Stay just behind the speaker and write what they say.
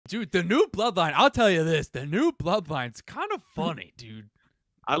Dude, the new Bloodline, I'll tell you this, the new Bloodline's kind of funny, dude.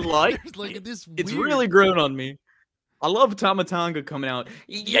 I like There's like this it's weird... really grown on me. I love Tamatanga coming out.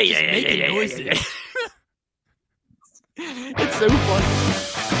 Making noises. It's so funny.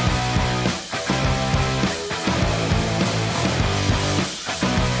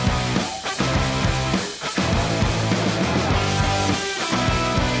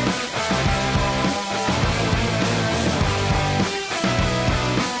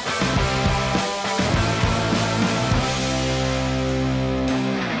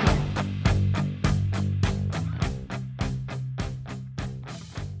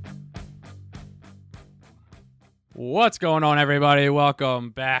 What's going on, everybody? Welcome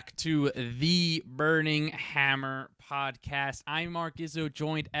back to the Burning Hammer podcast. I'm Mark Izzo,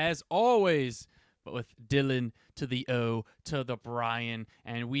 joined as always, but with Dillon to the O to the Brian,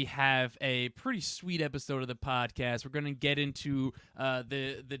 and we have a pretty sweet episode of the podcast. We're going to get into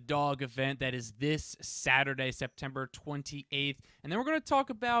the dog event that is this Saturday, September 28th, and then we're going to talk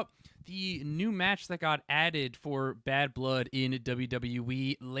about the new match that got added for Bad Blood in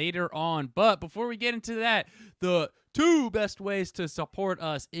WWE later on. But before we get into that, the two best ways to support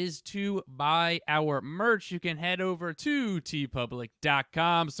us is to buy our merch. You can head over to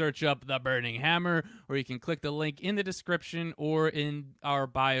tpublic.com, search up The Burning Hammer, or you can click the link in the description or in our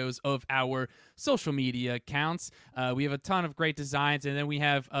bios of our social media accounts. We have a ton of great designs, and then we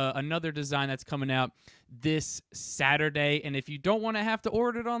have another design that's coming out this Saturday. And if you don't want to have to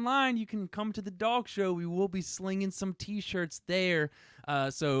order it online, you can come to the dog show. We will be slinging some t-shirts there.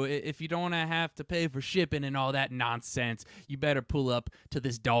 So if you don't want to have to pay for shipping and all that nonsense, you better pull up to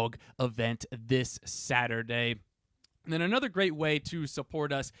this dog event this Saturday. And then another great way to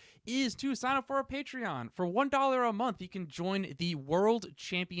support us is to sign up for our Patreon. For $1 a month, you can join the World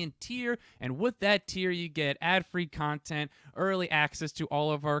Champion tier, and with that tier, you get ad-free content, early access to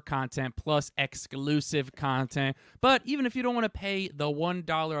all of our content, plus exclusive content. But even if you don't want to pay the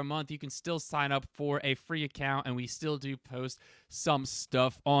 $1 a month, you can still sign up for a free account, and we still do post some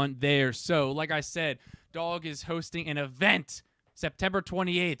stuff on there. So, like I said, Dog is hosting an event September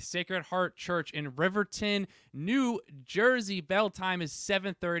 28th, Sacred Heart Church in Riverton, New Jersey. Bell time is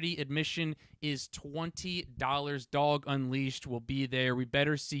 7:30. Admission is $20. Dog Unleashed will be there. We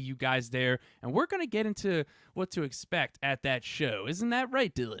better see you guys there. And we're going to get into what to expect at that show. Isn't that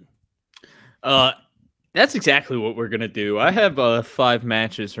right, Dillon? That's exactly what we're going to do. I have 5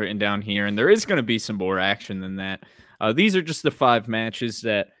 matches written down here, and there is going to be some more action than that. These are just the 5 matches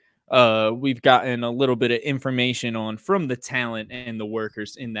that we've gotten a little bit of information on from the talent and the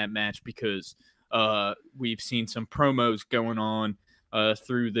workers in that match, because we've seen some promos going on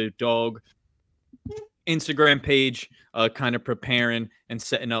through the Dog Instagram page, kind of preparing and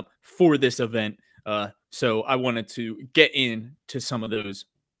setting up for this event. So I wanted to get into some of those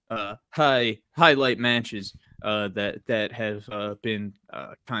highlight matches that have been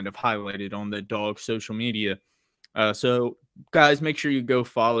kind of highlighted on the Dog social media. So guys, make sure you go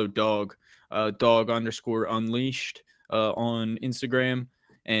follow Dog _unleashed on Instagram,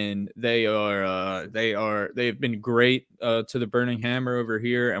 and they've been great to the Burning Hammer over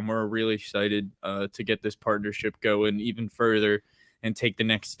here, and we're really excited to get this partnership going even further and take the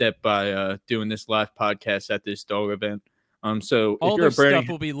next step by doing this live podcast at this Dog event. So all their stuff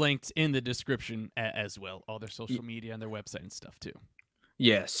will be linked in the description as well, all their social media and their website and stuff too.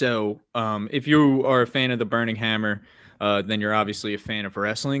 Yeah, so if you are a fan of the Burning Hammer, then you're obviously a fan of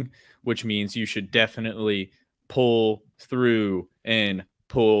wrestling, which means you should definitely pull through and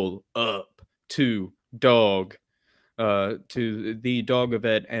pull up to the Dog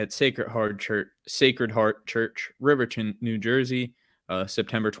event at Sacred Heart Church, Riverton, New Jersey,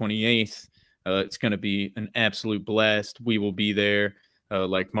 September 28th. It's going to be an absolute blast. We will be there.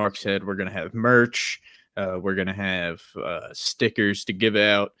 Like Mark said, we're going to have merch. We're going to have stickers to give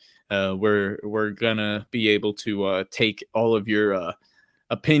out. We're going to be able to take all of your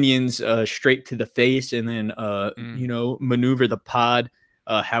opinions straight to the face, and then, maneuver the pod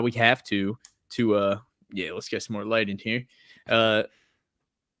how we have to let's get some more light in here. Kind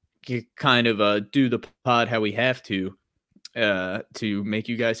of do the pod how we have to make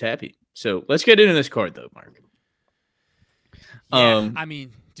you guys happy. So let's get into this card, though, Mark. Yeah, I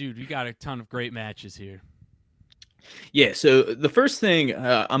mean, dude, we got a ton of great matches here. Yeah, so the first thing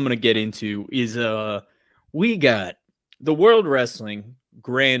I'm going to get into is we got the World Wrestling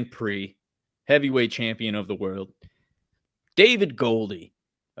Grand Prix heavyweight champion of the world, David Goldie.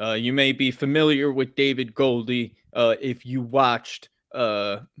 You may be familiar with David Goldie if you watched,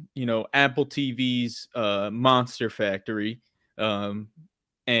 Apple TV's Monster Factory.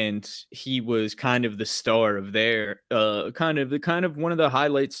 and he was kind of the star of their kind of one of the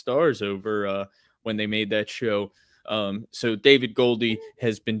highlight stars over when they made that show. So David Goldie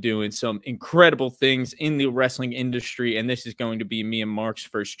has been doing some incredible things in the wrestling industry, and this is going to be me and Mark's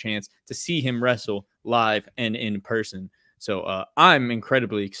first chance to see him wrestle live and in person. So I'm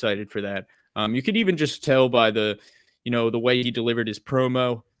incredibly excited for that. You could even just tell by the way he delivered his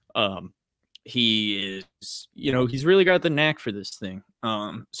promo. He is, he's really got the knack for this thing.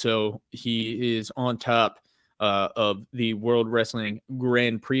 So he is on top of the World Wrestling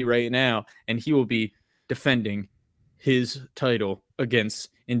Grand Prix right now, and he will be defending his title against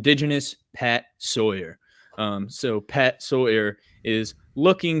Indigenous Pat Sawyer. So Pat Sawyer is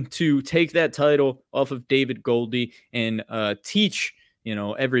looking to take that title off of David Goldie and teach,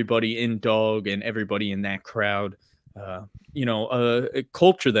 everybody in Dog and everybody in that crowd,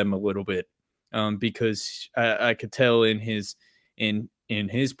 culture them a little bit. Because I could tell in his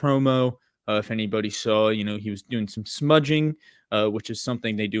promo, if anybody saw, he was doing some smudging, which is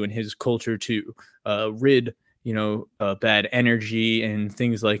something they do in his culture to rid, bad energy and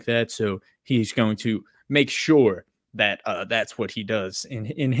things like that. So he's going to make sure that that's what he does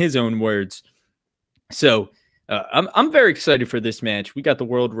in his own words. So I'm very excited for this match. We got the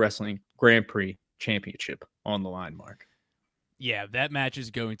World Wrestling Grand Prix Championship on the line, Mark. Yeah, that match is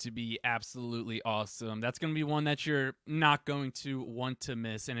going to be absolutely awesome. That's going to be one that you're not going to want to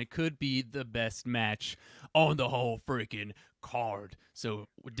miss, and it could be the best match on the whole freaking card. So,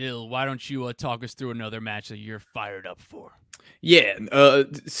 Dill, why don't you talk us through another match that you're fired up for? Yeah,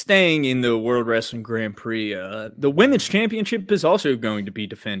 staying in the World Wrestling Grand Prix, the Women's Championship is also going to be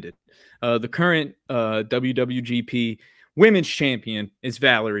defended. The current WWGP Women's Champion is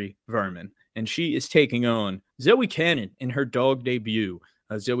Valerie Vermin, and she is taking on Zoe Cannon in her Dog debut.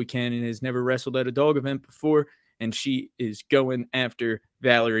 Zoe Cannon has never wrestled at a Dog event before, and she is going after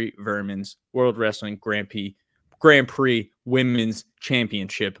Valerie Vermin's World Wrestling Grand Prix Women's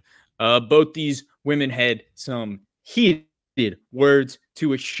Championship. Both these women had some heated words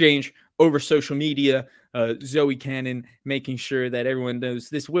to exchange over social media. Zoe Cannon making sure that everyone knows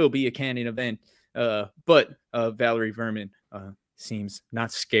this will be a Cannon event, but Valerie Vermin seems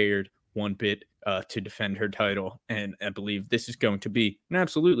not scared one bit to defend her title, and I believe this is going to be an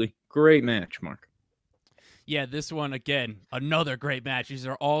absolutely great match, Mark. Yeah, this one, again, another great match. These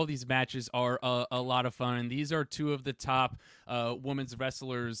matches are a lot of fun, and these are two of the top women's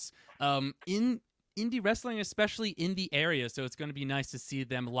wrestlers in indie wrestling, especially in the area, so it's going to be nice to see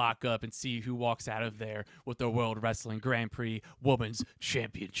them lock up and see who walks out of there with the World Wrestling Grand Prix Women's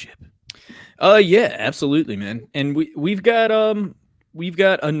Championship. Yeah, absolutely, man. And we've got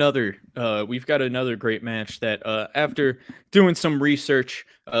another great match that after doing some research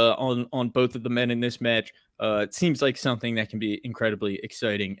on both of the men in this match, it seems like something that can be incredibly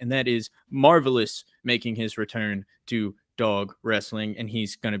exciting, and that is Marvelous making his return to Dog Wrestling, and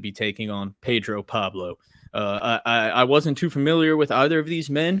he's going to be taking on Pedro Pablo. I wasn't too familiar with either of these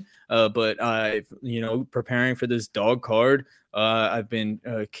men, but preparing for this Dog card, I've been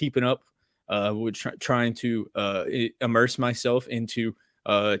keeping up with trying to immerse myself into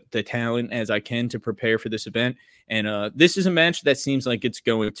the talent as I can to prepare for this event. And this is a match that seems like it's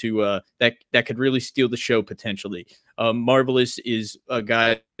going to that could really steal the show potentially. Marvelous is a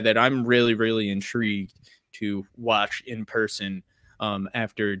guy that I'm really, really intrigued to watch in person.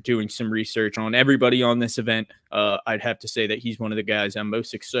 After doing some research on everybody on this event, I'd have to say that he's one of the guys I'm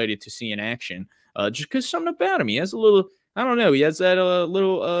most excited to see in action. Just because something about him, he has a little, I don't know, he has that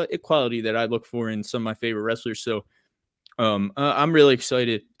little equality that I look for in some of my favorite wrestlers. So I'm really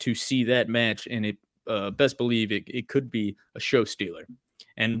excited to see that match, and it best believe it could be a show stealer.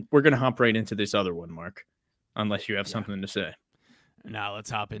 And we're gonna hop right into this other one, Mark, unless you have something to say. Now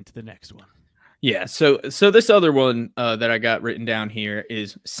let's hop into the next one. Yeah, so this other one that I got written down here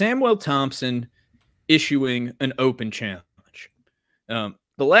is Samuel Thompson issuing an open challenge. The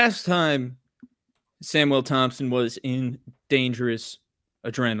last time Samuel Thompson was in Dangerous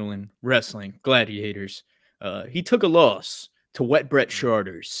Adrenaline Wrestling Gladiators, he took a loss to Wet Brett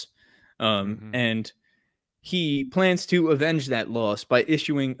Charters, and he plans to avenge that loss by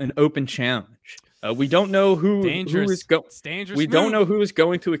issuing an open challenge. We don't know who is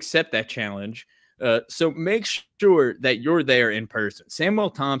going to accept that challenge. So make sure that you're there in person.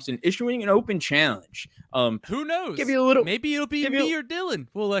 Samuel Thompson issuing an open challenge. Who knows? Give you a little. Maybe it'll be me or Dylan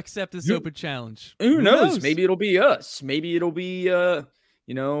will accept this open challenge. Who knows? Maybe it'll be us. Maybe it'll be the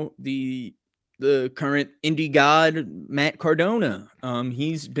current indie god Matt Cardona.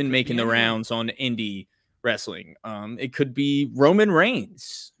 He's been making the rounds on indie wrestling. It could be Roman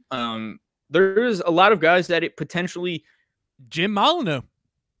Reigns. There's a lot of guys that it potentially. Jim Molyneux.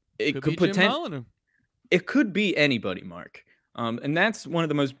 it Could be Jim Molyneux. It could be anybody, Mark. And that's one of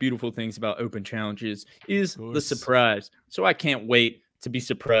the most beautiful things about open challenges is the surprise. So I can't wait to be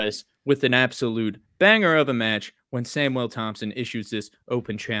surprised with an absolute banger of a match when Samuel Thompson issues this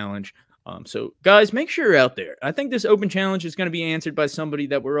open challenge. So guys, make sure you're out there. I think this open challenge is going to be answered by somebody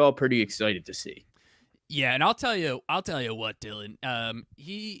that we're all pretty excited to see. Yeah, and I'll tell you what, Dillon.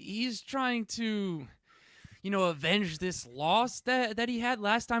 He's trying to, avenge this loss that he had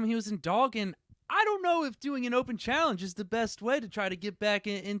last time he was in Dog, and I don't know if doing an open challenge is the best way to try to get back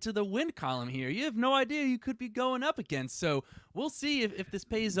into the win column here. You have no idea who you could be going up against, so we'll see if this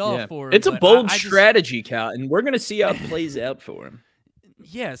pays off for him. It's a bold strategy, Cal, and we're going to see how it plays out for him.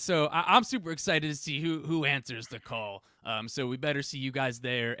 Yeah, so I'm super excited to see who answers the call. So we better see you guys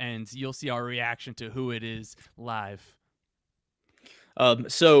there, and you'll see our reaction to who it is live.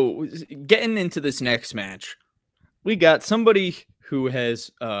 So getting into this next match, we got somebody who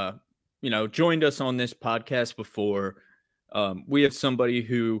has joined us on this podcast before. We have somebody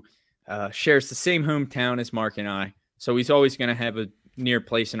who shares the same hometown as Mark and I, so he's always going to have a near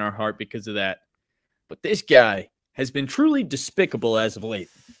place in our heart because of that. But this guy has been truly despicable as of late.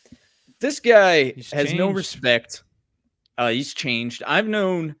 This guy has no respect. He's changed. I've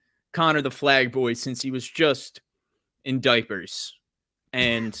known Connor the Flag Boy since he was just in diapers,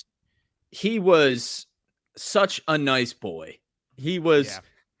 and he was such a nice boy. He was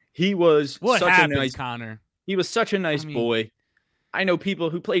what such happened, a nice Connor. He was such a nice boy. I know people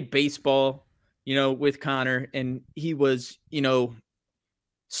who played baseball, with Connor, and he was,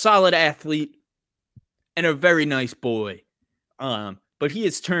 solid athlete and a very nice boy. But he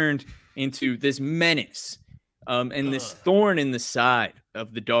has turned into this menace, and this thorn in the side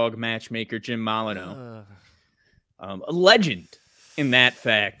of the Dog matchmaker, Jim Molyneux. A legend in that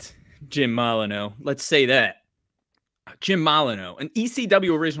fact, Jim Molyneux. Let's say that. Jim Molyneux, an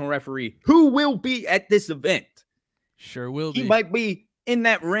ECW original referee who will be at this event. Sure will be. He might be in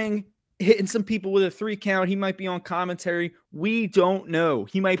that ring hitting some people with a 3 count. He might be on commentary. We don't know.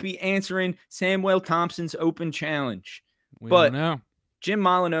 He might be answering Samuel Thompson's open challenge. We don't know. Jim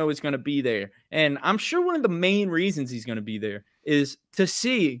Molyneux is going to be there. And I'm sure one of the main reasons he's going to be there is to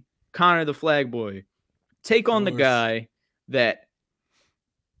see Connor the Flag Boy take on the guy that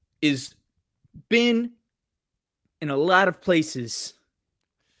is been in a lot of places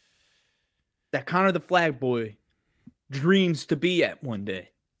that Connor the Flag Boy dreams to be at one day.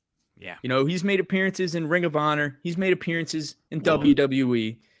 Yeah. He's made appearances in Ring of Honor. He's made appearances in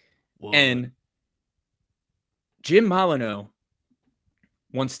WWE. And Jim Molyneux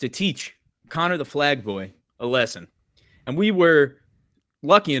wants to teach Connor the Flag Boy a lesson. And we were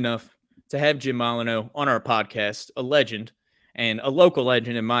lucky enough to have Jim Molyneux on our podcast, a legend, and a local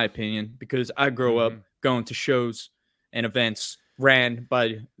legend in my opinion, because I grew up going to shows and events ran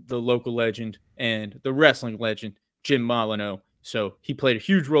by the local legend and the wrestling legend, Jim Molyneux. So he played a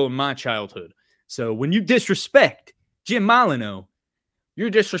huge role in my childhood. So when you disrespect Jim Molyneux,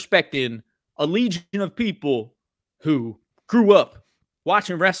 you're disrespecting a legion of people who grew up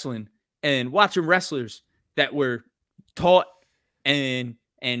watching wrestling and watching wrestlers that were taught and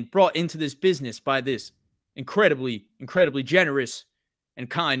brought into this business by this incredibly generous and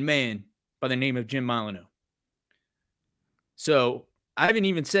kind man by the name of Jim Molyneux. So I haven't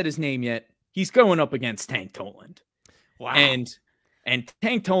even said his name yet. He's going up against Tank Toland. Wow. And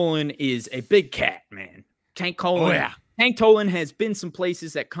Tank Toland is a big cat, man. Tank Toland has been some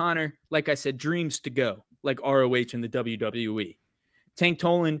places that Connor, like I said, dreams to go, like ROH and the WWE. Tank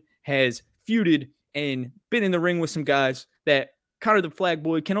Toland has feuded and been in the ring with some guys that Connor the Flag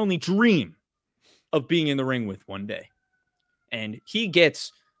Boy can only dream of being in the ring with one day. And he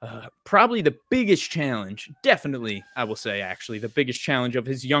gets probably the biggest challenge, definitely, I will say, actually, the biggest challenge of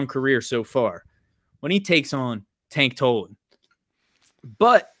his young career so far when he takes on Tank Toland.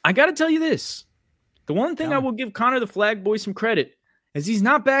 But I got to tell you this. The one thing I will give Connor the Flag Boy some credit is he's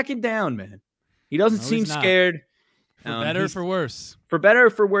not backing down, man. He doesn't seem scared. For better or for worse. For better or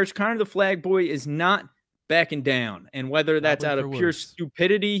for worse, Connor the Flag Boy is not backing down. And whether that's out of pure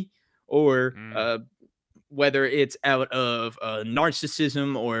stupidity or whether it's out of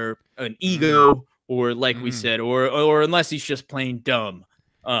narcissism or an ego or like we said, or unless he's just plain dumb.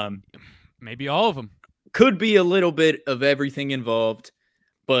 Maybe all of them. Could be a little bit of everything involved.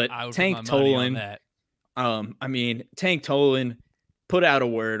 But Tank Toland, Tank Toland put out a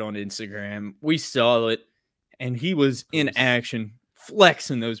word on Instagram. We saw it, and he was in action,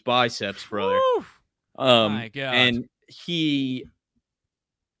 flexing those biceps, brother. My God. And he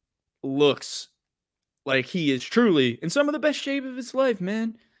looks like he is truly in some of the best shape of his life,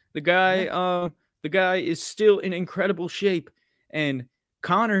 man. The guy is still in incredible shape. And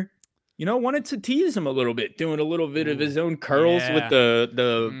Connor, wanted to tease him a little bit, doing a little bit of his own curls with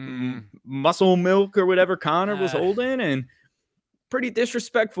the muscle milk or whatever Connor was holding, and pretty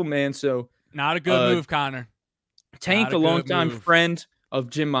disrespectful, man. So not a good move, Connor. Tank, a longtime friend of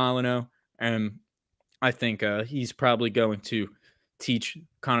Jim Molyneux, and I think he's probably going to teach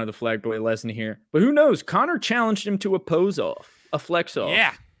Connor the Flag Boy a lesson here. But who knows? Connor challenged him to a pose off, a flex off.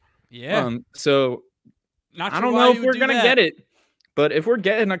 Yeah. So not sure I don't know if we're gonna get it, but if we're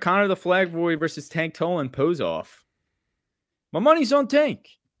getting a Connor the Flag Boy versus Tank Tolan pose off, my money's on Tank.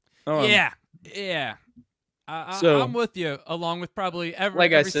 Yeah. I'm with you, along with probably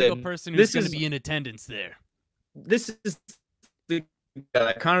every single person who's going to be in attendance there. This is the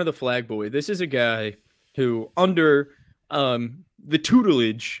guy, Connor the Flag Boy. This is a guy who, under the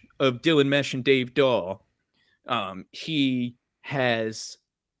tutelage of Dylan Mesh and Dave Daw, he has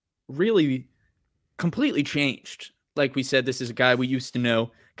really completely changed. Like we said, this is a guy we used to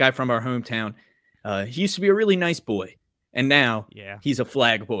know, guy from our hometown. He used to be a really nice boy, and now he's a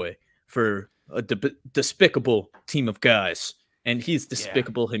flag boy for a despicable team of guys, and he's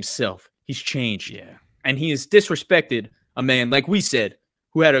despicable himself. He's changed, and he has disrespected a man, like we said,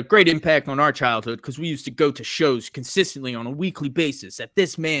 who had a great impact on our childhood because we used to go to shows consistently on a weekly basis that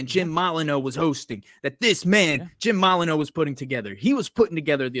this man, Jim Molyneux, was hosting, that this man, Jim Molyneux, was putting together. He was putting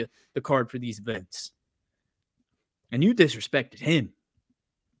together the card for these events. And you disrespected him.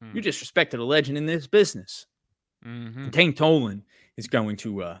 You disrespected a legend in this business. And Tank Tolan is going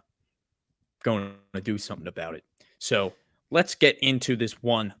to do something about it. So let's get into this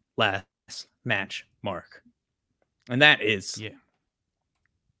one last match, Mark. And that is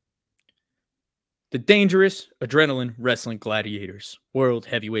the Dangerous Adrenaline Wrestling Gladiators World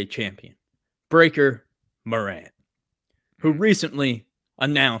Heavyweight Champion, Breaker Morant, who recently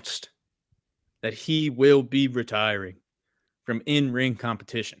announced that he will be retiring from in-ring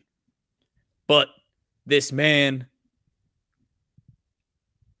competition. But this man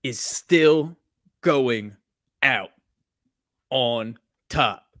is still going out on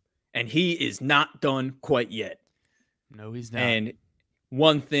top, and he is not done quite yet. No, he's not. And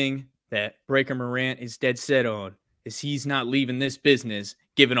one thing that Breaker Morant is dead set on is he's not leaving this business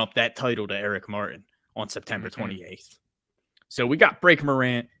giving up that title to Eric Martin on September 28th. So we got Breaker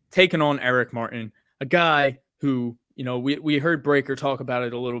Morant taking on Eric Martin, a guy who, we heard Breaker talk about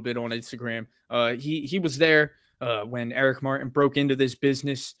it a little bit on Instagram. He was there when Eric Martin broke into this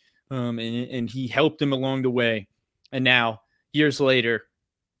business, and he helped him along the way. And now, years later,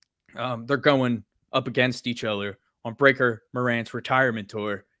 they're going up against each other on Breaker Morant's retirement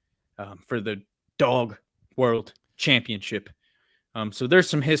tour for the Dog World Championship. So there's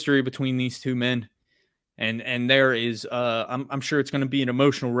some history between these two men. And there is, I'm sure it's going to be an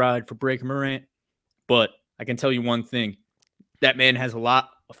emotional ride for Breaker Morant. But I can tell you one thing. That man has a lot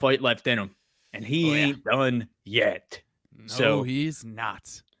of fight left in him. And he ain't done yet. No, he's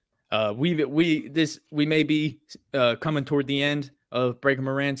not. We may be coming toward the end of Breaker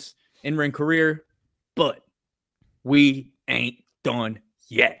Morant's in-ring career, but we ain't done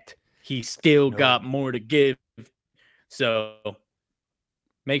yet. He's still got more to give. So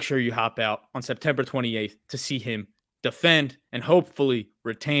make sure you hop out on September 28th to see him defend and hopefully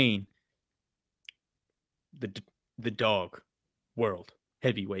retain the Dog World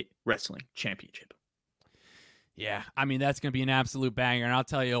Heavyweight Wrestling Championship. Yeah, I mean, that's going to be an absolute banger. And I'll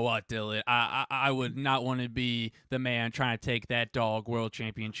tell you what, Dylan, I would not want to be the man trying to take that Dog World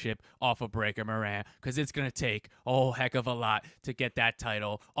Championship off of Breaker Morant, because it's going to take a whole heck of a lot to get that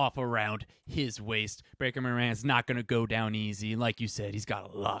title off around his waist. Breaker Morant's not going to go down easy. Like you said, he's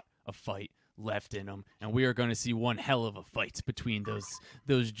got a lot of fight left in him, and we are going to see one hell of a fight between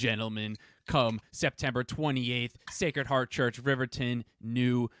those gentlemen come September 28th, Sacred Heart Church, Riverton,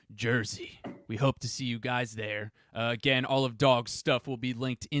 New Jersey. We hope to see you guys there. Again, all of Dog's stuff will be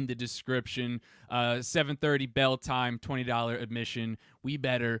linked in the description. 7:30 bell time, $20 admission. We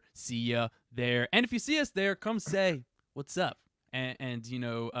better see ya there. And if you see us there, come say what's up. And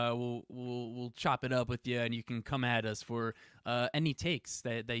we'll chop it up with you, and you can come at us for any takes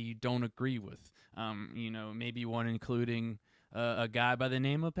that you don't agree with. Maybe one including a guy by the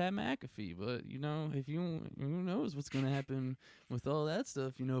name of Pat McAfee. But who knows what's gonna happen with all that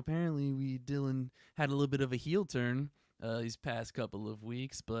stuff? Apparently Dylan had a little bit of a heel turn these past couple of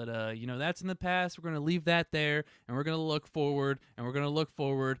weeks, but that's in the past. We're gonna leave that there, and we're gonna look forward,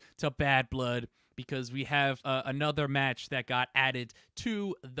 to Bad Blood, because we have another match that got added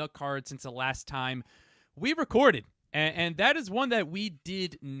to the card since the last time we recorded. And that is one that we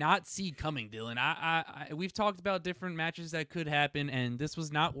did not see coming, Dylan. We've talked about different matches that could happen, and this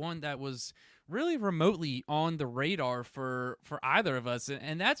was not one that was really remotely on the radar for either of us,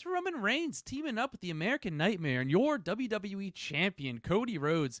 and that's Roman Reigns teaming up with the American Nightmare and your WWE champion Cody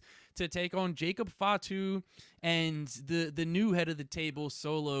Rhodes to take on Jacob Fatu and the new head of the table,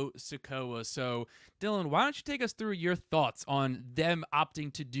 Solo Sikoa. So, Dillon, why don't you take us through your thoughts on them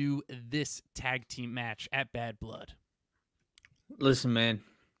opting to do this tag team match at Bad Blood? Listen, man.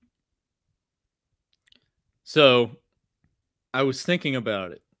 So, I was thinking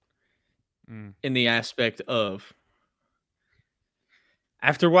about it in the aspect of,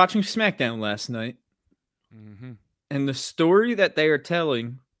 after watching SmackDown last night, and the story that they are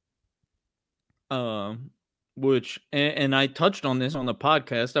telling, which, and I touched on this on the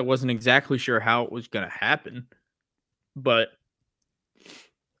podcast, I wasn't exactly sure how it was going to happen, but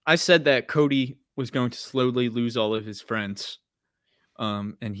I said that Cody was going to slowly lose all of his friends,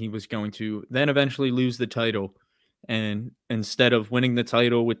 and he was going to then eventually lose the title. And instead of winning the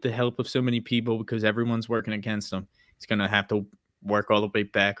title with the help of so many people, because everyone's working against him, he's going to have to work all the way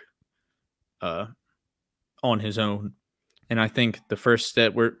back on his own. And I think the first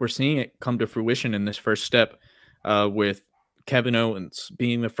step, we're seeing it come to fruition in this first step with Kevin Owens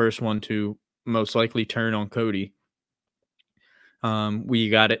being the first one to most likely turn on Cody. We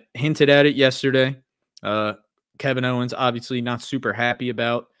got it hinted at it yesterday. Kevin Owens obviously not super happy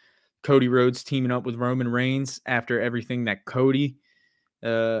about Cody Rhodes teaming up with Roman Reigns after everything that Cody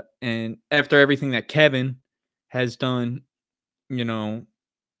and after everything that Kevin has done, you know,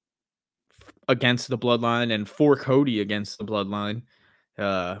 against the bloodline and for Cody against the bloodline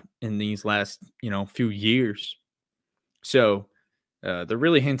in these last, few years. So they're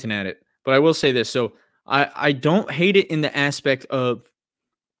really hinting at it. But I will say this. So I don't hate it in the aspect of,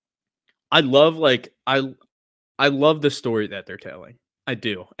 I love the story that they're telling. I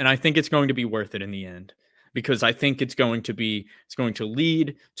do. And I think it's going to be worth it in the end, because I think it's going to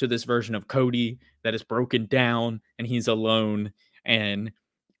lead to this version of Cody that is broken down and he's alone, and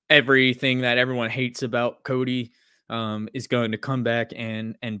everything that everyone hates about Cody is going to come back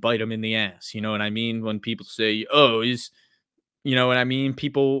and bite him in the ass. You know what I mean? When people say, oh, you know what I mean?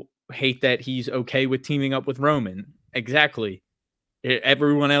 People hate that he's okay with teaming up with Roman. Exactly.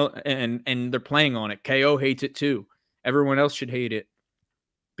 Everyone else, and they're playing on it. KO hates it too. Everyone else should hate it,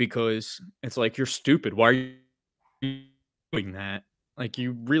 because it's like, you're stupid. Why are you doing that? Like,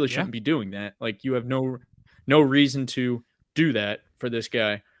 you really shouldn't be doing that. Like, you have no reason to do that for this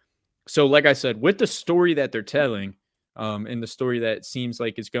guy. So like I said, with the story that they're telling, and the story that seems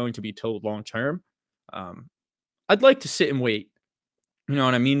like it's going to be told long term, I'd like to sit and wait. You know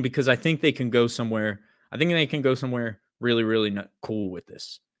what I mean? Because I think they can go somewhere. I think they can go somewhere really, really not cool with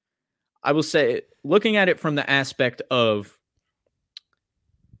this. I will say, looking at it from the aspect of,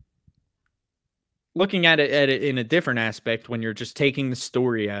 looking at it in a different aspect, when you're just taking the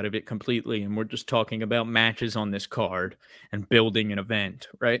story out of it completely and we're just talking about matches on this card and building an event,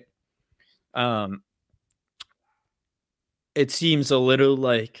 right? It seems a little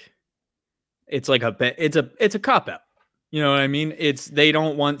like it's like it's a cop out. You know what I mean? They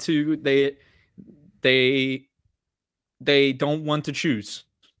don't want to they don't want to choose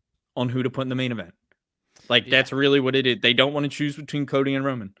on who to put in the main event. Like, that's really what it is. They don't want to choose between Cody and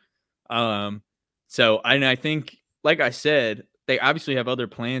Roman. So I think, like I said, they obviously have other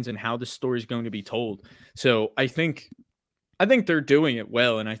plans and how the story is going to be told. So I think they're doing it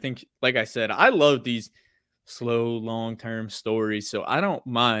well. And I think, like I said, I love these slow, long-term stories. So I don't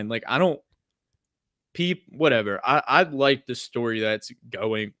mind. Like, whatever. I like the story that's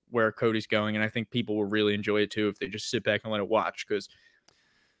going where Cody's going. And I think people will really enjoy it too if they just sit back and let it watch. Because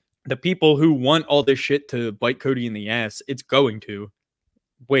the people who want all this shit to bite Cody in the ass, it's going to.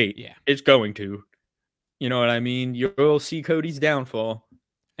 It's going to. You know what I mean? You'll see Cody's downfall,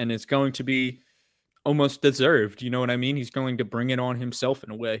 and it's going to be almost deserved. You know what I mean? He's going to bring it on himself in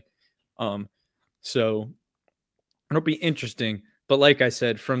a way. So it'll be interesting. But like I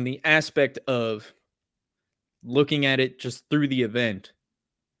said, from the aspect of looking at it just through the event,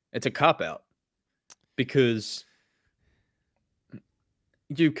 it's a cop-out. Because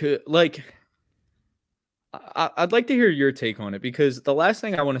you could, like, I'd like to hear your take on it, because the last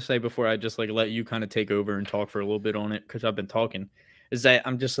thing I want to say before I just let you kind of take over and talk for a little bit on it, because I've been talking, is that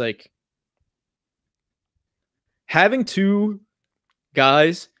I'm just like, having two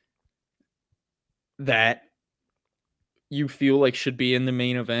guys that you feel like should be in the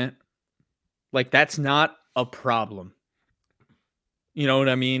main event, like, that's not a problem. You know what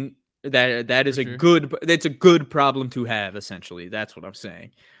I mean? That is it's a good problem to have, essentially. That's what I'm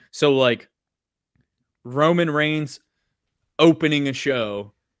saying. So, like, Roman Reigns opening a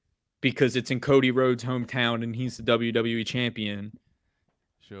show because it's in Cody Rhodes' hometown and he's the WWE champion.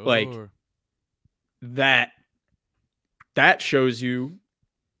 Sure. Like, that shows you,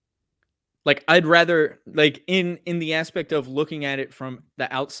 like, I'd rather, like, in the aspect of looking at it from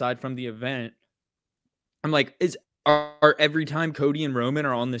the outside from the event, I'm like, are every time Cody and Roman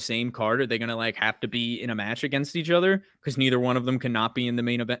are on the same card, are they gonna like have to be in a match against each other because neither one of them cannot be in the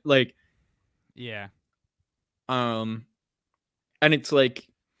main event? Like, yeah, and it's like,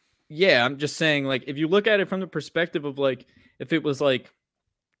 yeah, I'm just saying, like, if you look at it from the perspective of like, if it was like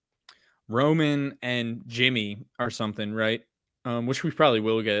Roman and Jimmy or something, right? Which we probably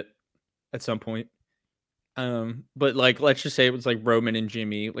will get at some point. But like, let's just say it was like Roman and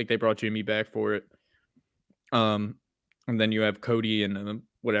Jimmy, like they brought Jimmy back for it. And then you have Cody and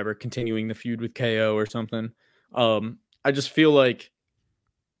whatever continuing the feud with KO or something. I just feel like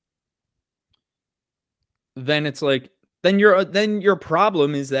then it's like then your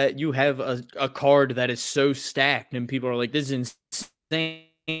problem is that you have a card that is so stacked and people are like, this is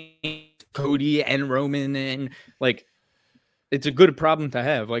insane, Cody and Roman, and like it's a good problem to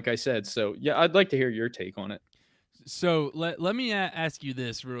have, like I said. So yeah, I'd like to hear your take on it. So let me ask you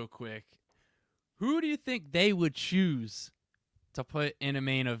this real quick. Who do you think they would choose to put in a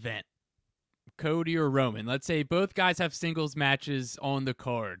main event? Cody or Roman? Let's say both guys have singles matches on the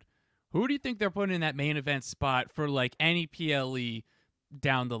card. Who do you think they're putting in that main event spot for like any PLE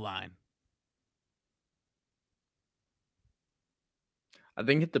down the line? I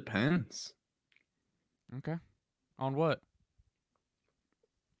think it depends. Okay. On what?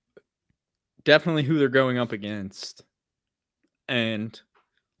 Definitely who they're going up against. And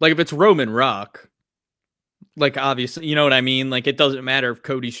like if it's Roman Rock, like obviously, you know what I mean? Like it doesn't matter if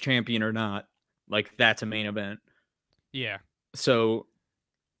Cody's champion or not. Like that's a main event. Yeah. So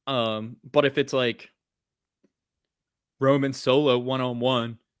but if it's like Roman solo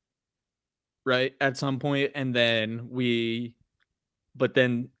 1-on-1, right, at some point, and then but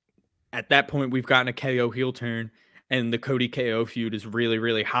then at that point we've gotten a KO heel turn and the Cody KO feud is really,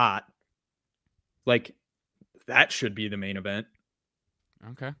 really hot. Like that should be the main event.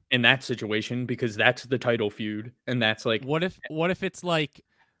 Okay. In that situation, because that's the title feud, and that's like what if it's like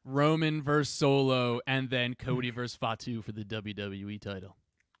Roman versus Solo and then Cody versus Fatu for the WWE title?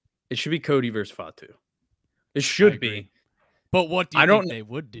 It should be Cody versus Fatu. It should be. But what do you think they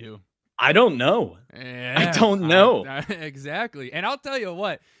would do? I don't know. Yeah, I don't know. Exactly. And I'll tell you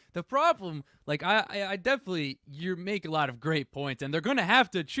what, the problem, like I definitely, you make a lot of great points, and they're going to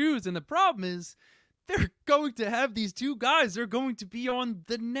have to choose. And the problem is they're going to have these two guys. They're going to be on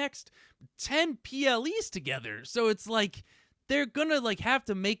the next 10 PLEs together. So it's like they're going to like have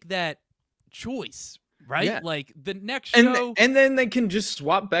to make that choice, right? Yeah. Like the next show. And then they can just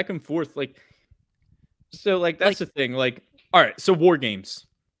swap back and forth. Like, so like, that's the thing. Like, all right. So War Games.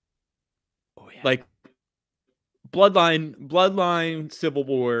 Oh yeah. Like Bloodline, Civil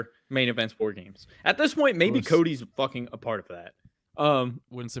War, main events, War Games. At this point, maybe Cody's fucking a part of that.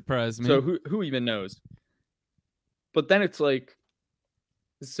 Wouldn't surprise me. So who even knows? But then it's like,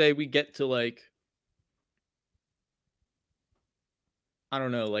 say we get to like, I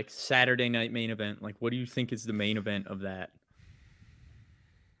don't know, like Saturday night main event. Like, what do you think is the main event of that?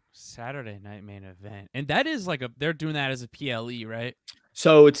 Saturday night main event, and that is like they're doing that as a PLE, right?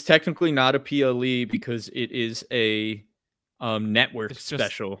 So it's technically not a PLE because it is a network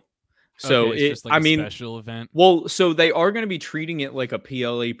special. So it's just like a special event. Well, so they are going to be treating it like a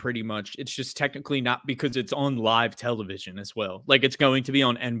PLE pretty much. It's just technically not because it's on live television as well. Like it's going to be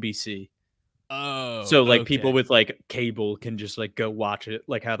on NBC. Oh, so like people with like cable can just like go watch it,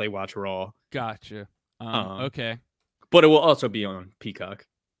 like how they watch Raw. Gotcha. Okay. But it will also be on Peacock.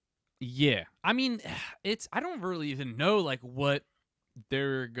 Yeah. I mean, I don't really even know like what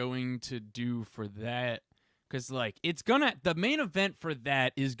they're going to do for that. Because, like, the main event for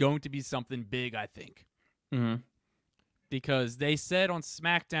that is going to be something big, I think. Mm-hmm. Because they said on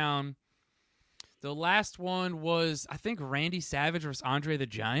SmackDown, the last one was, I think, Randy Savage versus Andre the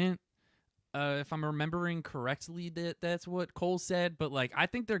Giant. If I'm remembering correctly, that's what Cole said. But, like, I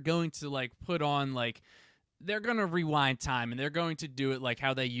think they're going to, like, put on, like, they're going to rewind time. And they're going to do it like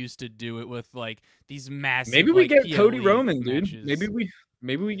how they used to do it with, like, these massive, maybe we get PLE Cody Roman, dude. matches.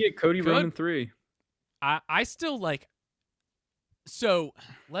 Maybe we get Cody Roman 3. I still like. So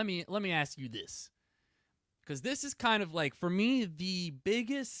let me ask you this, because this is kind of like for me the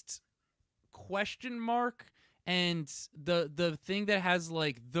biggest question mark and the thing that has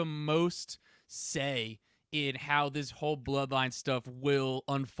like the most say in how this whole bloodline stuff will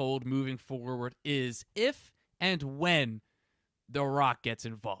unfold moving forward is if and when The Rock gets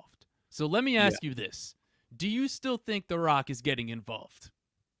involved. So let me ask you this: do you still think The Rock is getting involved?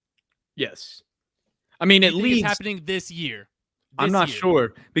 Yes. I mean, at least it's happening this year. I'm not year.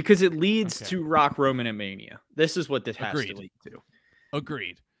 sure because it leads to Rock Roman at Mania. This is what this has to lead to.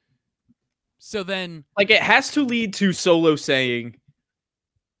 Agreed. So then, like, it has to lead to Solo saying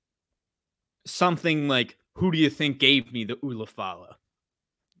something like, "Who do you think gave me the Ulafala?"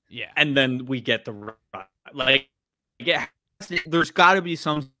 Yeah, and then we get the Rock. Like, there's got to be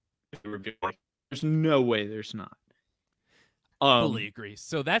some review. Like, there's no way there's not. Fully agree.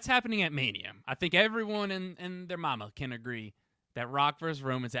 So that's happening at Mania. I think everyone and their mama can agree that Rock versus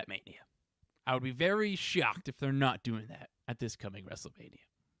Roman's at Mania. I would be very shocked if they're not doing that at this coming WrestleMania.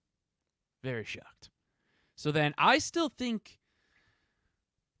 Very shocked. So then I still think,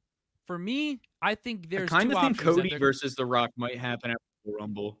 for me, I think there's I kind two of think options. Cody versus The Rock might happen at the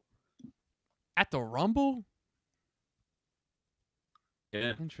Rumble. At the Rumble?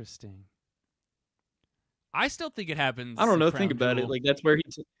 Yeah. Interesting. I still think it happens. I don't know. Think about it. Like, that's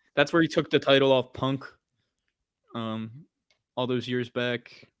where he took the title off Punk. All those years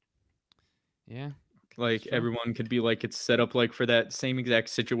back. Yeah. Like, everyone could be like, it's set up like for that same exact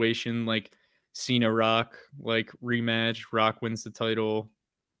situation, like Cena Rock, like rematch. Rock wins the title,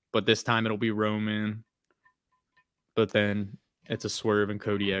 but this time it'll be Roman. But then it's a swerve and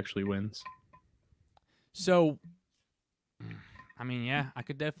Cody actually wins. So, I mean, yeah, I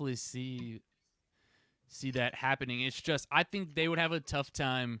could definitely see that happening. It's just, I think they would have a tough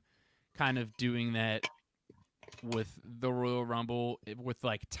time kind of doing that with the Royal Rumble, with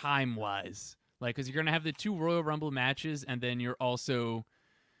like time wise. Like, because you're going to have the 2 Royal Rumble matches, and then you're going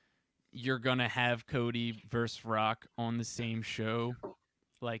to have Cody versus Rock on the same show.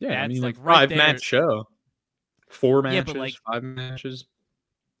 Like, yeah, that's, I mean, like, a right 5-match show. 4 matches, yeah, but like 5 matches.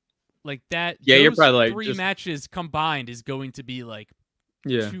 Like that, yeah, those you're probably like 3 matches combined is going to be like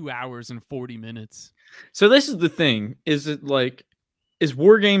 2 hours and 40 minutes. So this is the thing: is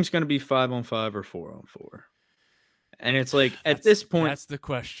War Games going to be 5-on-5 or 4-on-4? And it's like, at this point, that's the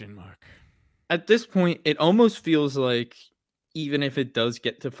question mark. At this point, it almost feels like, even if it does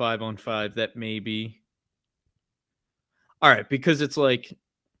get to 5-on-5, that maybe, all right, because it's like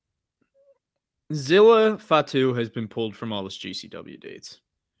Zilla Fatu has been pulled from all his GCW dates.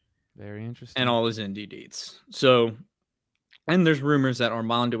 Very interesting. And all his indie dates. So, and there's rumors that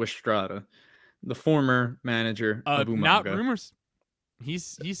Armando Estrada, the former manager of Umaga. Not rumors.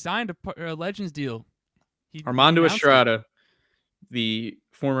 He's signed a Legends deal. Armando Estrada, the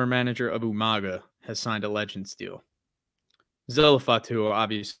former manager of Umaga, has signed a Legends deal. Zilla Fatu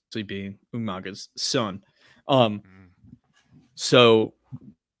obviously being Umaga's son. So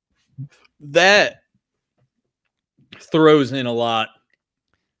that throws in a lot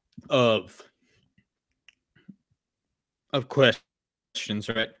of questions,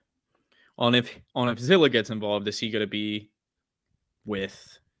 right? On if Zilla gets involved, is he going to be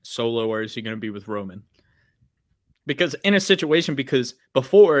with Solo or is he going to be with Roman? Because in a situation, because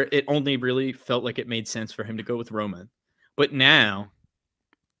before it only really felt like it made sense for him to go with Roman. But now,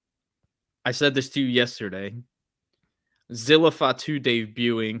 I said this to you yesterday, Zilla Fatu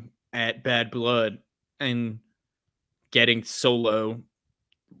debuting at Bad Blood and getting Solo,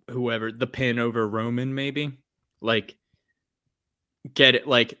 whoever, the pin over Roman, maybe, like, get it,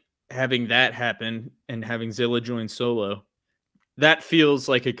 like, having that happen and having Zilla join Solo, that feels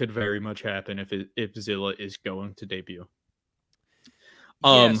like it could very much happen if Zilla is going to debut.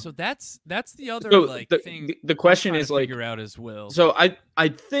 Yeah, so that's the other thing. The question is, like, figure out as well. So I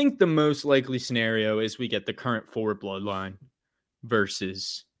think the most likely scenario is we get the current 4 bloodline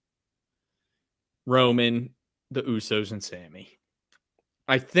versus Roman, the Usos, and Sammy.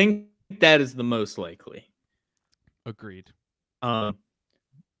 I think that is the most likely. Agreed.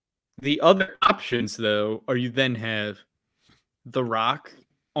 The other options, though, are you then have The Rock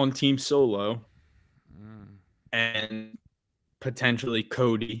on Team Solo and potentially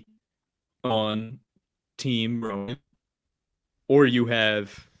Cody on Team Roman, or you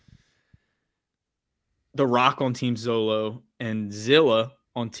have The Rock on Team Solo and Zilla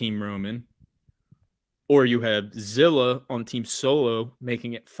on Team Roman, or you have Zilla on Team Solo,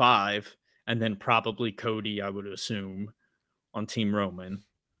 making it 5, and then probably Cody, I would assume, on Team Roman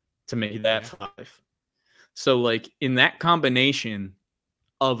to make that 5. So, like, in that combination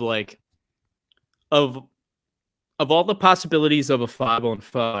of, like, of all the possibilities of a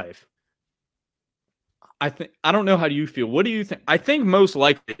 5-on-5, I don't know, how do you feel? What do you think? I think most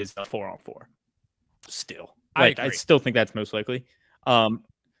likely is a 4-on-4. Still, like, I still think that's most likely.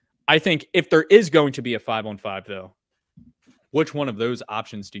 I think if there is going to be a 5-on-5, though, which one of those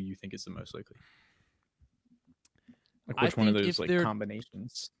options do you think is the most likely? Like, which one of those, like,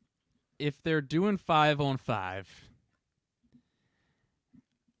 combinations? If they're doing 5-on-5,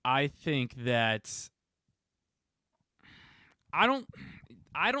 I think that I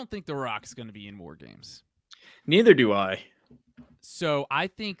don't think The Rock's going to be in War Games. Neither do I. So I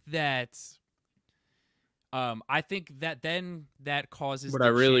think that then that causes. But I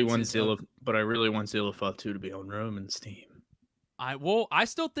really want Zilla. But I really want Zilla Fatu to be on Roman's team. I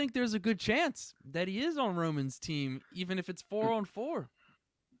still think there's a good chance that he is on Roman's team, even if it's 4-on-4.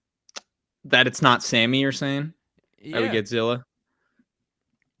 That it's not Sammy, you're saying? Yeah. I would get Zilla.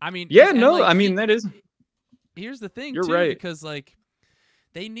 I mean, yeah, no, like, I mean that is. Here's the thing, you're too, right. because like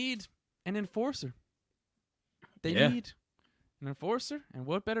they need an enforcer. They need an enforcer, and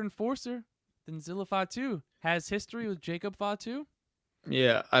what better enforcer than Zilla Fatu? Has history with Jacob Fatu.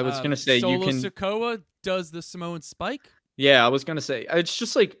 Yeah, I was gonna say Solo you can. Sikoa does the Samoan Spike. Yeah, I was gonna say it's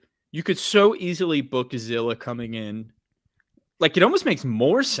just like you could so easily book Zilla coming in. Like it almost makes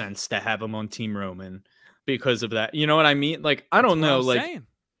more sense to have him on Team Roman because of that. You know what I mean? Like I don't know.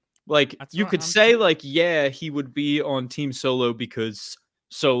 Like you could say like yeah, he would be on Team Solo because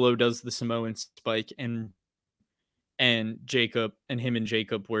Solo does the Samoan Spike and Jacob and him and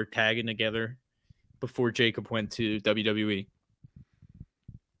Jacob were tagging together before Jacob went to WWE.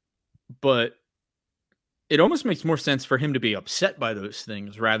 But it almost makes more sense for him to be upset by those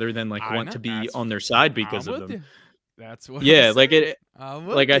things rather than like want to be on their side because of them. That's what. Yeah, like it.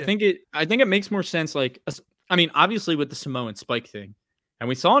 Like I think it makes more sense. Like I mean, obviously with the Samoan Spike thing, and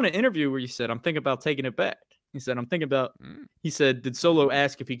we saw in an interview where you said, "I'm thinking about taking it back." He said, "I'm thinking about." He said, "Did Solo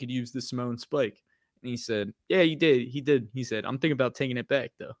ask if he could use the Samoan Spike?" And he said, "Yeah, he did. He did." He said, "I'm thinking about taking it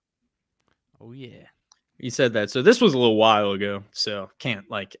back though." Oh yeah. He said that. So this was a little while ago. So can't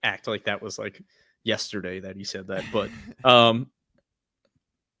like act like that was like yesterday that he said that. But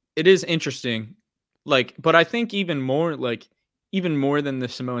it is interesting. Like, but I think even more than the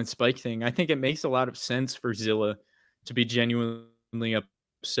Samoan Spike thing, I think it makes a lot of sense for Zilla to be genuinely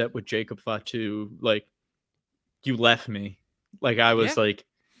upset with Jacob Fatu. Like, you left me. Like I was like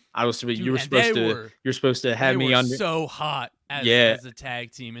Dude, you're supposed to have me under so hot as a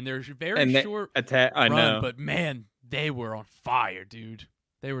tag team, and they're very short I know, but man, they were on fire, dude.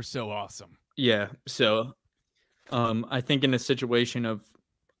 They were so awesome. Yeah. So I think in a situation of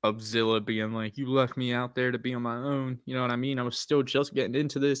Zilla being like, you left me out there to be on my own, you know what I mean? I was still just getting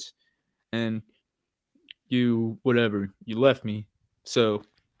into this and you left me. So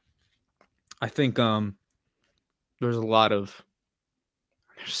I think there's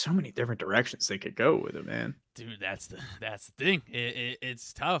so many different directions they could go with it, man. Dude, that's the thing.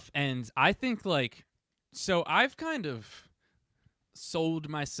 It's tough. And I think like so I've kind of sold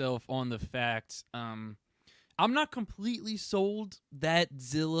myself on the fact I'm not completely sold that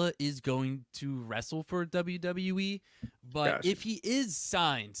Zilla is going to wrestle for WWE, but if he is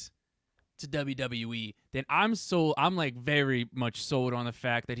signed to WWE, then I'm like very much sold on the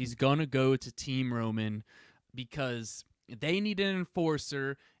fact that he's gonna go to Team Roman because they need an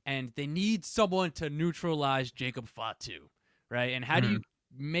enforcer and they need someone to neutralize Jacob Fatu, right? And how do you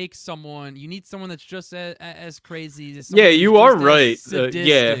make someone? You need someone that's just as crazy. As yeah, you are right.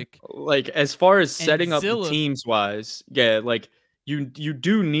 Yeah, like as far as setting up the teams wise, yeah, like you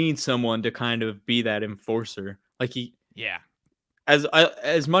do need someone to kind of be that enforcer. Like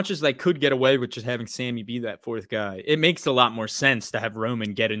as much as they could get away with just having Sammy be that fourth guy, it makes a lot more sense to have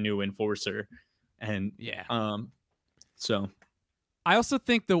Roman get a new enforcer. And so I also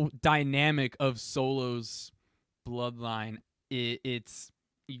think the dynamic of Solo's bloodline, it's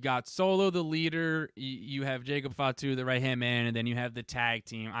you got Solo the leader, you have Jacob Fatu the right hand man, and then you have the tag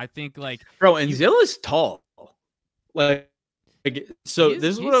team. I think like Zilla's tall. Like so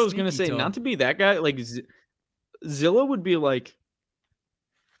this is what I was gonna say. Tall. Not to be that guy, like Zilla would be like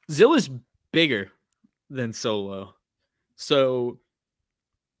Zilla's bigger than Solo. So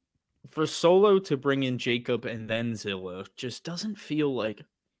for Solo to bring in Jacob and then Zilla just doesn't feel like,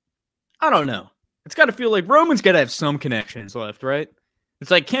 I don't know. It's got to feel like Roman's got to have some connections left, right? It's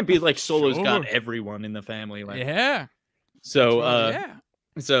like, can't be like Solo's got everyone in the family. Like, yeah. So, like,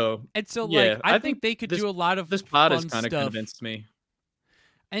 I think they could do a lot of this pod has kind of convinced me.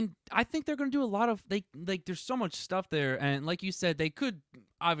 And I think they're going to do a lot of, there's so much stuff there. And like you said, they could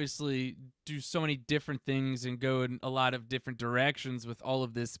obviously do so many different things and go in a lot of different directions with all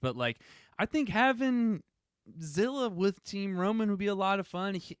of this. But, like, I think having Zilla with Team Roman would be a lot of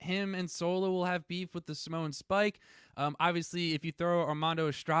fun. Him and Solo will have beef with the Samoan Spike. Obviously, if you throw Armando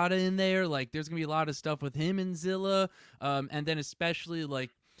Estrada in there, like, there's going to be a lot of stuff with him and Zilla. And then especially, like,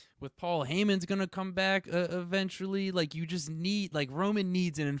 with Paul Heyman's going to come back eventually. Like, you just need, like, Roman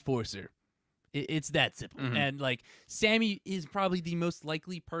needs an enforcer. It's that simple. And like Sammy is probably the most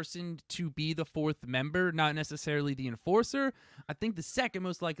likely person to be the fourth member, not necessarily the enforcer. I think the second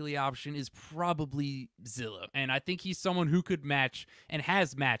most likely option is probably Zilla, and I think he's someone who could match and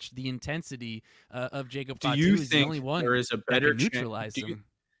has matched the intensity of Jacob Fatu. Do you He's the only think one there is a that better can neutralize him.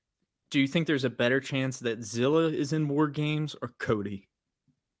 Do you think there's a better chance that Zilla is in War Games or Cody?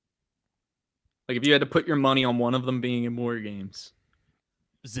 Like if you had to put your money on one of them being in War Games.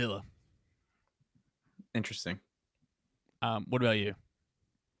 Zilla. Interesting. What about you?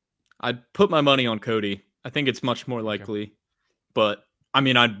 I'd put my money on Cody. I think it's much more likely, but I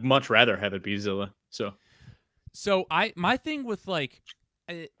mean, I'd much rather have it be Zilla. So my thing with like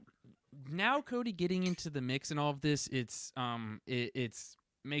now Cody getting into the mix and all of this, it's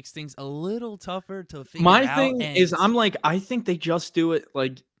makes things a little tougher to figure out. My thing is, I think they just do it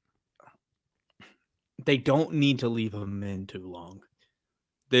like they don't need to leave him in too long.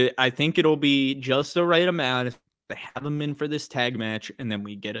 I think it'll be just the right amount if they have him in for this tag match, and then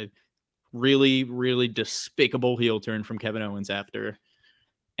we get a really, really despicable heel turn from Kevin Owens after,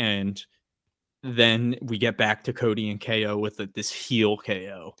 and then we get back to Cody and KO with this heel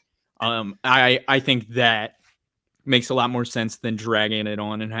KO. I think that makes a lot more sense than dragging it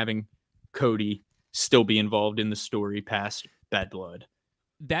on and having Cody still be involved in the story past Bad Blood.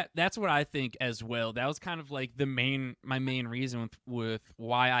 That's what I think as well. That was kind of like my main reason with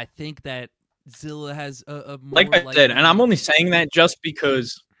why I think that Zilla has a more like I said, and I'm only saying that just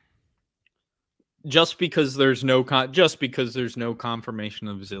because there's no confirmation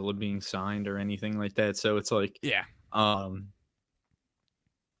of Zilla being signed or anything like that. So it's like, yeah,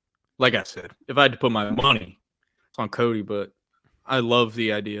 like I said, if I had to put my money, it's on Cody, but I love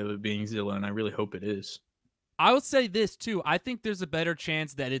the idea of it being Zilla, and I really hope it is. I would say this too. I think there's a better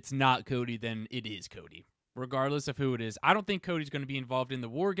chance that it's not Cody than it is Cody, regardless of who it is. I don't think Cody's going to be involved in the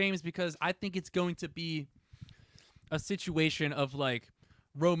War Games because I think it's going to be a situation of like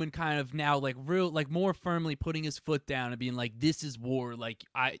Roman kind of now like more firmly putting his foot down and being like, this is war. Like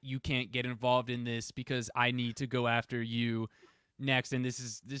you can't get involved in this because I need to go after you next. And this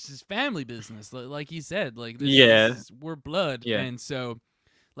is family business. Like he said, like, we're blood. Yeah. And so,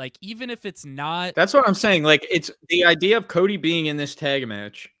 like, even if it's not... That's what I'm saying. Like, it's the idea of Cody being in this tag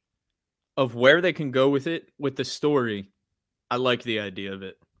match, of where they can go with it, with the story. I like the idea of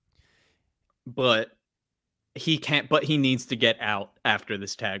it. But he can't, but he needs to get out after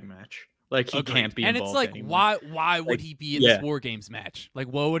this tag match. Like, he can't be involved. And it's like, anymore. why would he be in this War Games match? Like,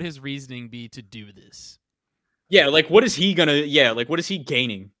 what would his reasoning be to do this? Yeah, like, what is he gonna, what is he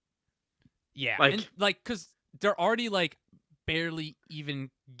gaining? Yeah, because they're already, like, barely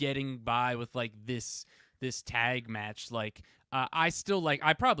even getting by with like this tag match. Like I still like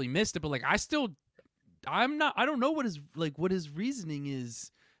I probably missed it, but like I don't know what his reasoning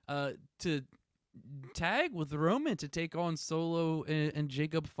is to tag with Roman to take on Solo and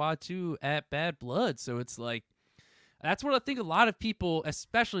Jacob Fatu at Bad Blood. So it's like that's what I think a lot of people,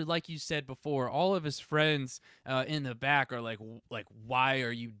 especially like you said before, all of his friends in the back are like why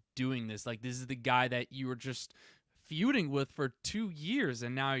are you doing this? Like this is the guy that you were just feuding with for 2 years,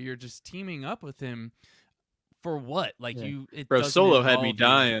 and now you're just teaming up with him for what? Like Bro, Solo had me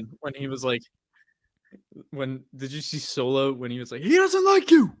dying when he was like, did you see Solo when he was like, he doesn't like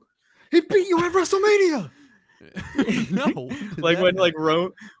you, he beat you at WrestleMania? No, like when like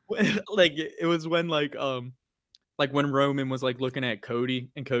like it was when like when Roman was like looking at Cody,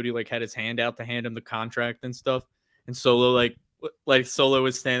 and Cody like had his hand out to hand him the contract and stuff, and Solo like Solo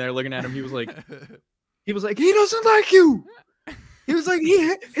was standing there looking at him. He was like, he doesn't like you. He was like,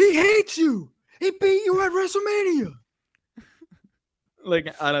 he hates you. He beat you at WrestleMania.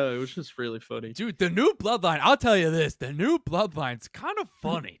 Like, I don't know. It was just really funny. Dude, the new Bloodline, I'll tell you this. The new Bloodline's kind of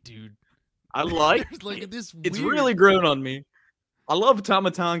funny, dude. I like this it's really grown on me. I love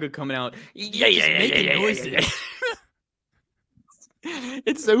Tama Tonga coming out. Making noises.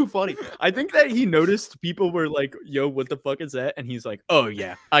 It's so funny. I think that he noticed people were like, yo, what the fuck is that? And he's like, oh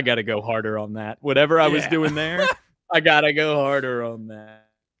yeah, I gotta go harder on that. Whatever I was doing there, I gotta go harder on that.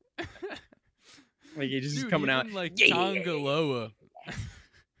 Like he's just coming out like Tongaloa.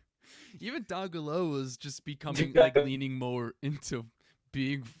 Even Tongaloa's just becoming like leaning more into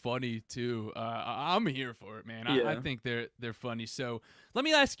being funny too. I'm here for it, man. I think they're funny. So let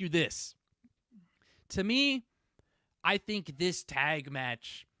me ask you this. To me, I think this tag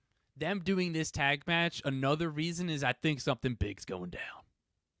match, them doing this tag match, another reason is I think something big's going down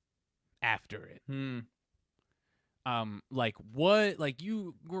after it. Like what? Like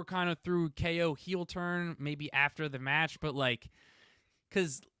you were kind of through KO heel turn maybe after the match, but like,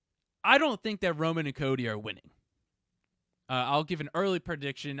 because I don't think that Roman and Cody are winning. I'll give an early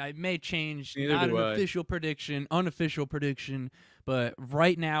prediction. I may change, Neither not do an I. official prediction, unofficial prediction, but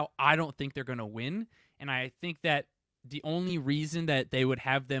right now I don't think they're going to win. And I think that the only reason that they would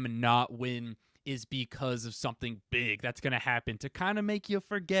have them not win is because of something big that's going to happen to kind of make you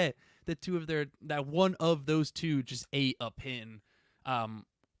forget that one of those two just ate a pin.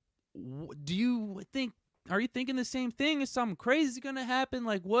 Do you think? Are you thinking the same thing? Is something crazy going to happen?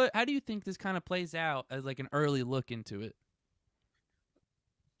 Like what? How do you think this kind of plays out as like an early look into it?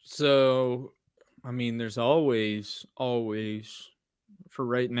 So, I mean, there's always, for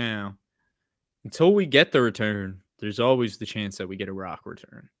right now, until we get the return, there's always the chance that we get a Rock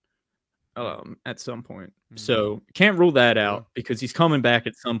return at some point. So can't rule that out because he's coming back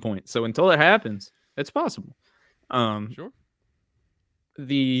at some point. So until that happens, it's possible. Sure.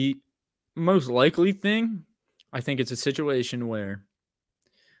 The most likely thing, I think it's a situation where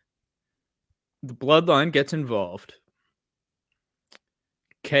the bloodline gets involved.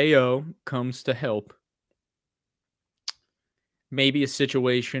 KO comes to help. Maybe a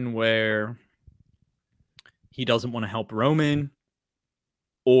situation where he doesn't want to help Roman,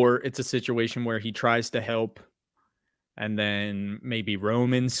 or it's a situation where he tries to help and then maybe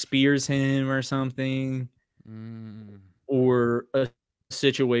Roman spears him or something, or a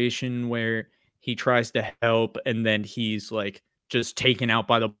situation where he tries to help and then he's like just taken out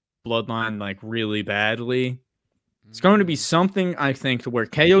by the bloodline like really badly. It's going to be something, I think, where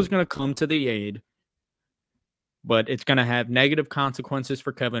KO is going to come to the aid, but it's going to have negative consequences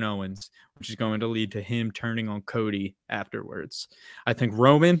for Kevin Owens, which is going to lead to him turning on Cody afterwards. I think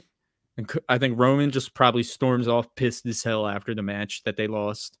Roman just probably storms off pissed as hell after the match that they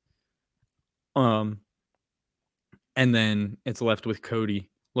lost. And then it's left with Cody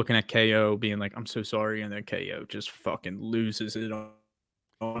looking at KO being like, I'm so sorry. And then KO just fucking loses it on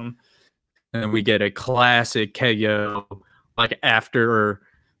him. And we get a classic KO, like after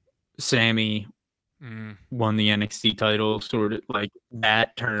Sammy won the NXT title, sort of like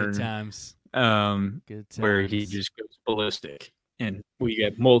that turn. Good times. Good times. Where he just goes ballistic. And we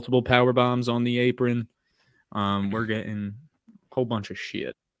get multiple power bombs on the apron. We're getting a whole bunch of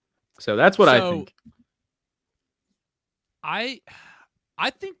shit. So that's what I think. I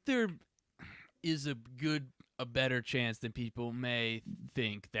think there is a better chance than people may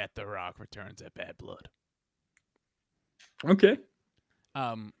think that The Rock returns at Bad Blood. Okay.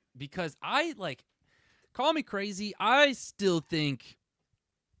 Because call me crazy, I still think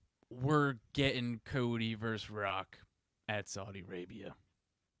we're getting Cody versus Rock at Saudi Arabia.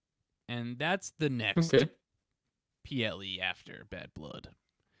 And that's the next PLE after Bad Blood.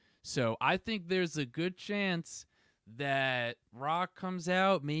 So I think there's a good chance that Rock comes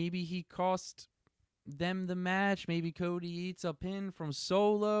out. Maybe he cost them the match. Maybe Cody eats a pin from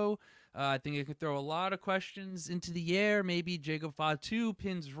Solo. I think it could throw a lot of questions into the air. Maybe Jacob Fatu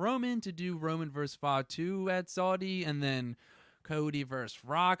pins Roman to do Roman versus Fatu at Saudi, and then Cody versus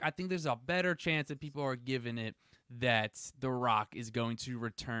Rock. I think there's a better chance that people are giving it that The Rock is going to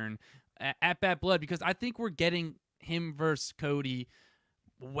return at Bad Blood, because I think we're getting him versus Cody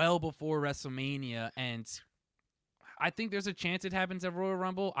well before WrestleMania, and I think there's a chance it happens at Royal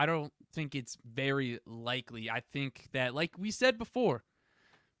Rumble. I don't think it's very likely. I think that, like we said before,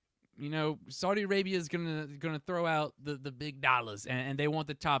 Saudi Arabia is gonna throw out the big dollars, and they want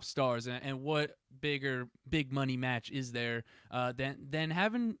the top stars. And what big money match is there than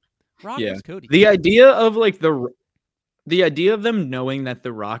having Rock versus Cody? The idea of the idea of them knowing that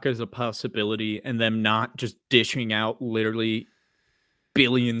The Rock is a possibility and them not just dishing out literally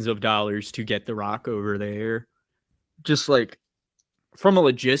billions of dollars to get The Rock over there, just like from a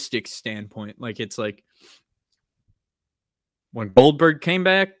logistics standpoint, like it's like when Goldberg came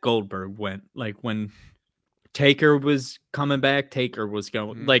back, Goldberg went. Like when Taker was coming back, Taker was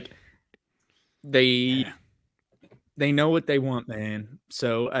going. Like they know what they want, man.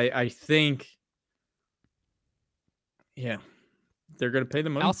 So I think, they're gonna pay the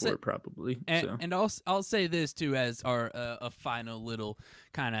money for it probably. And I'll say this too as our a final little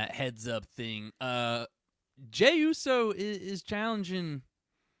kind of heads up thing. Jey Uso is challenging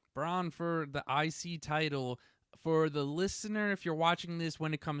Braun for the IC title. For the listener, if you're watching this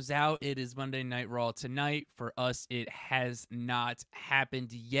when it comes out, it is Monday Night Raw tonight. For us, it has not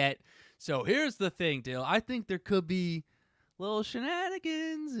happened yet. So here's the thing, Dill. I think there could be little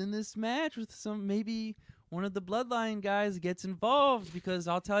shenanigans in this match with maybe one of the Bloodline guys gets involved, because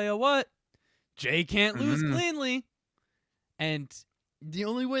I'll tell you what, Jey can't lose cleanly. And the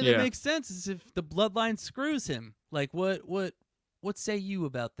only way that makes sense is if the Bloodline screws him. Like, what say you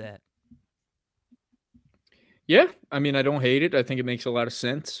about that? Yeah, I mean, I don't hate it. I think it makes a lot of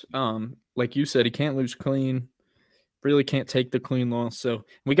sense. Like you said, he can't lose clean. really can't take the clean loss. So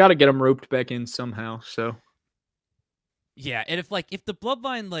we got to get them roped back in somehow. So yeah, and if the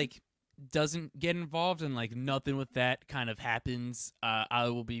bloodline doesn't get involved and nothing with that kind of happens, I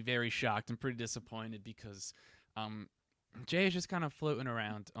will be very shocked and pretty disappointed because Jay is just kind of floating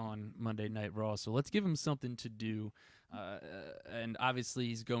around on Monday Night Raw. So let's give him something to do. And obviously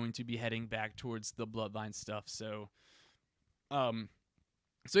he's going to be heading back towards the bloodline stuff. So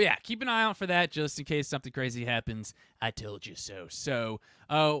yeah, keep an eye out for that just in case something crazy happens. I told you so. So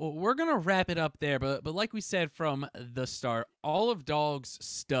we're going to wrap it up there. But like we said from the start, all of Dog's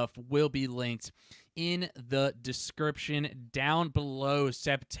stuff will be linked in the description down below.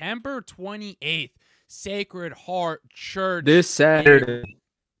 September 28th, Sacred Heart Church. This Saturday.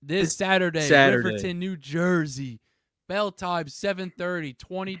 Riverton, New Jersey. Bell time, 7:30,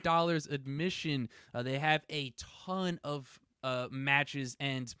 $20 admission. They have a ton of matches,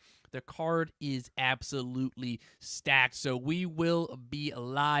 and the card is absolutely stacked. So we will be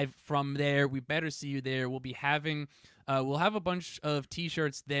live from there. We better see you there. We'll be having we'll have a bunch of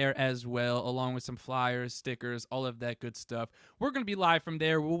t-shirts there as well, along with some flyers, stickers, all of that good stuff. We're going to be live from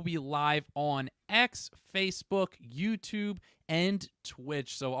there. We'll be live on X, Facebook, YouTube, and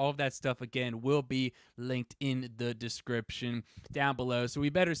Twitch. So all of that stuff, again, will be linked in the description down below. So we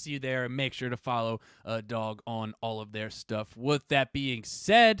better see you there, and make sure to follow Dog on all of their stuff. With that being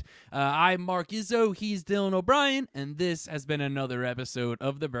said, I'm Mark Izzo, he's Dillon O'Brien, and this has been another episode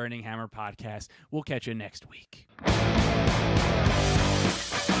of the Burning Hammer Podcast. We'll catch you next week.